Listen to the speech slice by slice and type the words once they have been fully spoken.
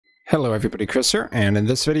Hello everybody, Chris here, and in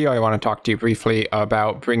this video I want to talk to you briefly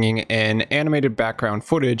about bringing in animated background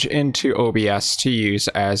footage into OBS to use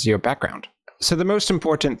as your background. So the most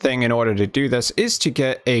important thing in order to do this is to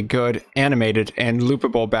get a good animated and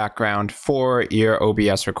loopable background for your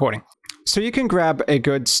OBS recording. So you can grab a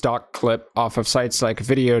good stock clip off of sites like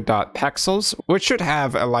video.pexels, which should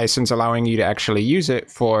have a license allowing you to actually use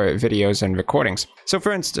it for videos and recordings. So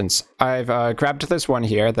for instance, I've grabbed this one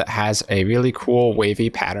here that has a really cool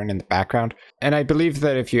wavy pattern in the background. And I believe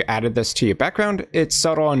that if you added this to your background, it's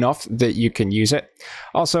subtle enough that you can use it.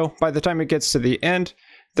 Also, by the time it gets to the end,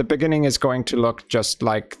 the beginning is going to look just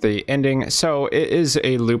like the ending, so it is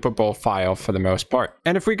a loopable file for the most part.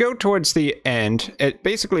 And if we go towards the end, it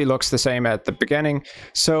basically looks the same at the beginning,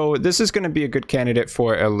 so this is going to be a good candidate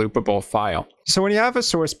for a loopable file. So when you have a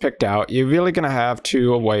source picked out, you're really going to have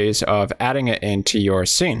two ways of adding it into your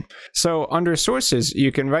scene. So under sources,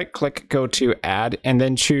 you can right-click, go to add, and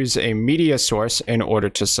then choose a media source in order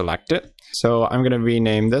to select it. So I'm going to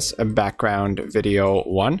rename this a background video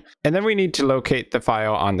 1, and then we need to locate the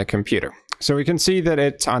file on the computer. So we can see that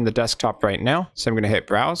it's on the desktop right now. So I'm going to hit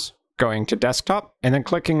browse, going to desktop, and then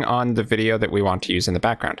clicking on the video that we want to use in the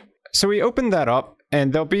background. So we open that up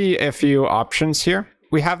and there'll be a few options here.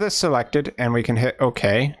 We have this selected and we can hit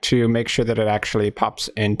OK to make sure that it actually pops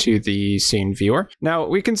into the scene viewer. Now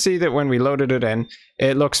we can see that when we loaded it in,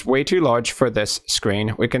 it looks way too large for this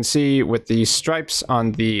screen. We can see with the stripes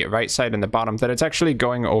on the right side and the bottom that it's actually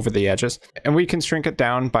going over the edges. And we can shrink it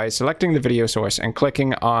down by selecting the video source and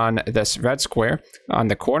clicking on this red square on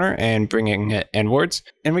the corner and bringing it inwards.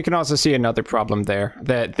 And we can also see another problem there,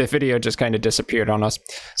 that the video just kind of disappeared on us.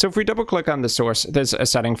 So if we double click on the source, there's a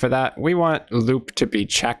setting for that. We want loop to be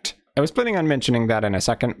checked. I was planning on mentioning that in a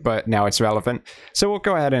second, but now it's relevant. So we'll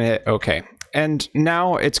go ahead and hit OK. And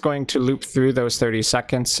now it's going to loop through those 30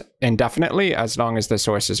 seconds indefinitely as long as the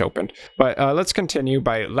source is opened. But let's continue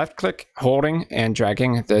by left click, holding and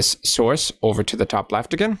dragging this source over to the top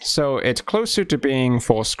left again. So it's closer to being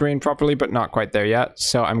full screen properly, but not quite there yet.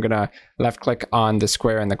 So I'm going to left click on the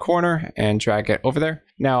square in the corner and drag it over there.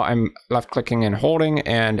 Now I'm left clicking and holding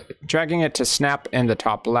and dragging it to snap in the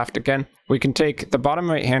top left again. We can take the bottom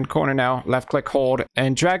right hand corner now, left click, hold,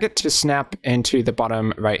 and drag it to snap into the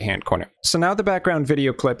bottom right hand corner. So now the background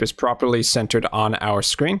video clip is properly centered on our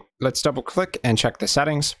screen. Let's double click and check the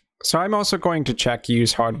settings. So I'm also going to check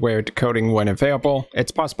use hardware decoding when available.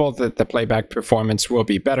 It's possible that the playback performance will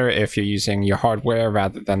be better if you're using your hardware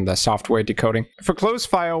rather than the software decoding. For close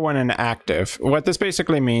file when inactive, what this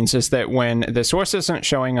basically means is that when the source isn't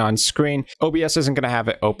showing on screen, OBS isn't going to have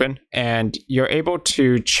it open, and you're able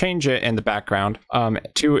to change it in the background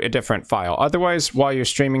to a different file. Otherwise, while you're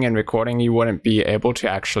streaming and recording, you wouldn't be able to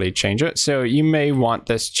actually change it. So you may want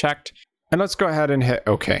this checked. And let's go ahead and hit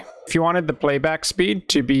OK. If you wanted the playback speed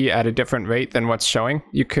to be at a different rate than what's showing,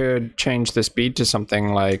 you could change the speed to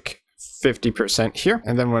something like 50% here.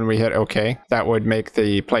 And then when we hit OK, that would make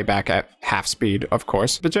the playback at half speed, of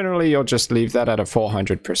course. But generally, you'll just leave that at a full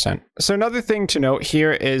 100%. So another thing to note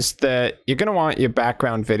here is that you're going to want your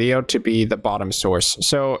background video to be the bottom source.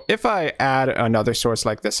 So if I add another source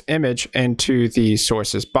like this image into the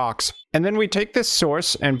sources box, and then we take this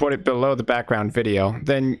source and put it below the background video,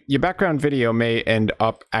 then your background video may end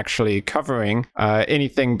up actually covering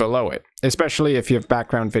anything below it, especially if your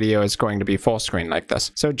background video is going to be full screen like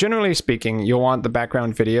this. So generally speaking, you'll want the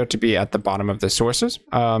background video to be at the bottom of the sources.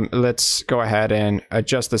 Let's go ahead and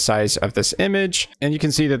adjust the size of this image, and you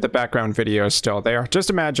can see that the background video is still there. Just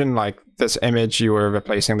imagine like this image, you were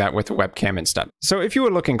replacing that with a webcam instead. So if you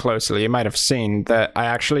were looking closely, you might have seen that I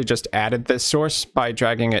actually just added this source by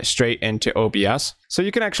dragging it straight into OBS. So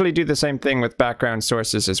you can actually do the same thing with background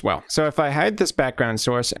sources as well. So if I hide this background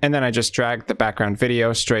source and then I just drag the background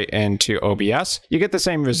video straight into OBS, you get the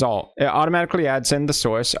same result. It automatically adds in the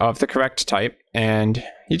source of the correct type, and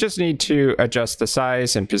you just need to adjust the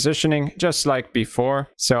size and positioning just like before.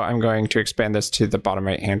 So I'm going to expand this to the bottom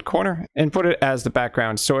right hand corner and put it as the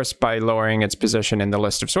background source by lowering its position in the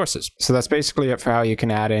list of sources. So that's basically it for how you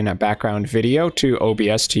can add in a background video to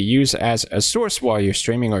OBS to use as a source while you're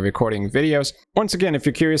streaming or recording videos. Once again, if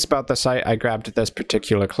you're curious about the site I grabbed this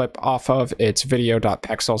particular clip off of, it's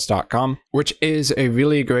video.pexels.com, which is a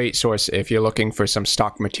really great source if you're looking for some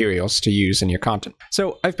stock materials to use in your content.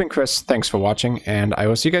 So I've been Chris, thanks for watching, and I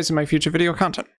will see you guys in my future video content.